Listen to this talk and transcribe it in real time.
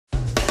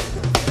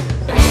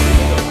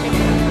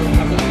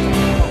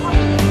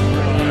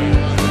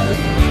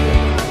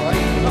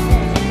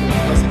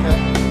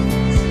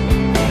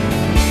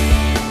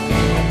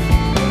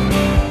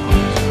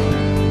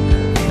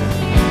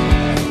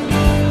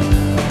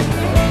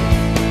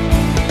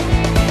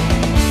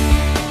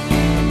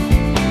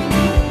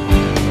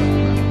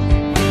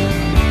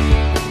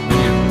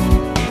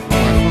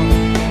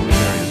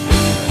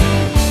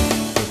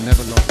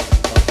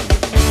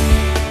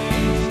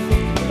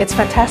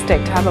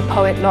fantastic to have a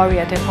poet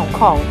laureate in Hong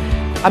Kong.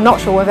 I'm not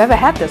sure we've ever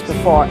had this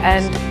before,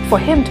 and for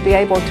him to be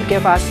able to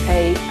give us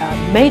a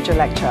major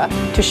lecture,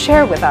 to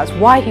share with us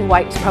why he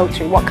writes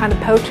poetry, what kind of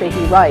poetry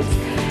he writes,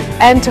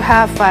 and to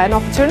have an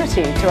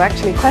opportunity to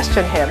actually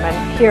question him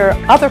and hear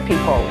other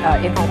people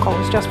in Hong Kong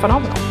is just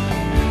phenomenal.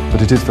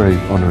 But it is very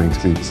honouring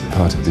to be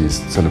part of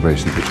these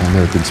celebrations, which I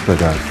know have been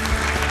spread out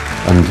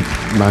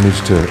and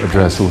managed to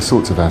address all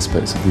sorts of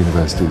aspects of the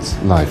university's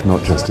life,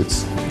 not just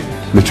its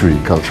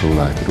literary, cultural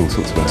life, but all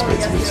sorts of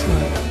aspects of its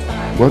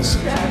life. What's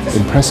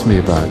impressed me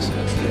about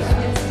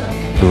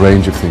the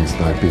range of things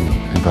that I've been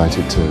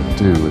invited to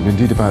do, and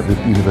indeed about the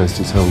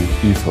university's whole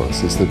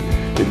ethos, is that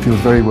it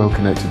feels very well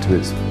connected to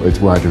its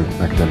wider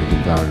academic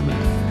environment.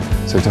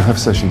 So to have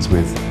sessions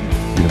with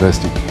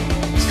university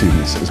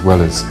students as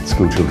well as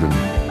school children,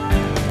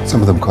 some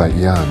of them quite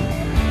young,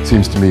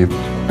 seems to me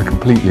a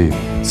completely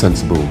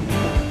sensible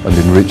and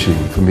enriching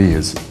for me,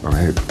 as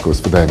I hope of course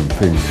for them,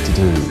 thing to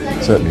do.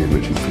 Certainly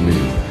enriching for me,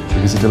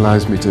 because it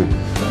allows me to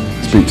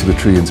speak to the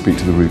tree and speak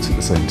to the roots at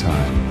the same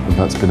time, and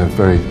that's been a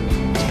very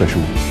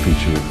special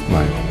feature of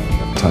my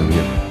time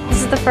here.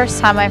 This is the first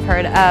time I've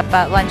heard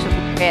about Lunch with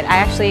Laureate. I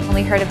actually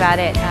only heard about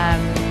it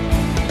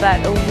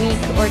about a week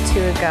or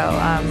two ago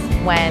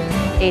when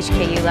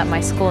HKU let my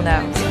school know.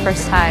 It was the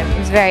first time. It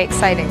was very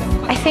exciting.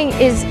 I think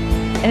is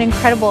an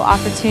incredible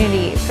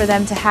opportunity for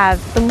them to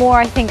have. The more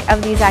I think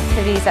of these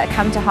activities that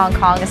come to Hong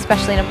Kong,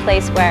 especially in a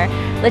place where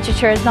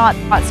literature is not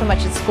taught so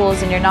much at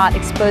schools and you're not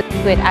exposed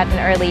to it at an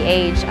early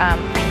age, I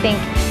think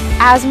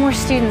as more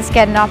students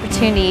get an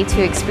opportunity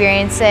to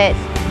experience it,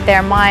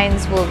 their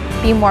minds will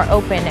be more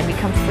open and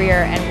become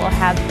freer, and will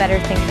have better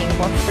thinking,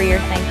 more freer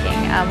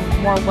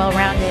thinking, more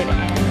well-rounded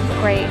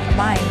and great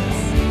minds.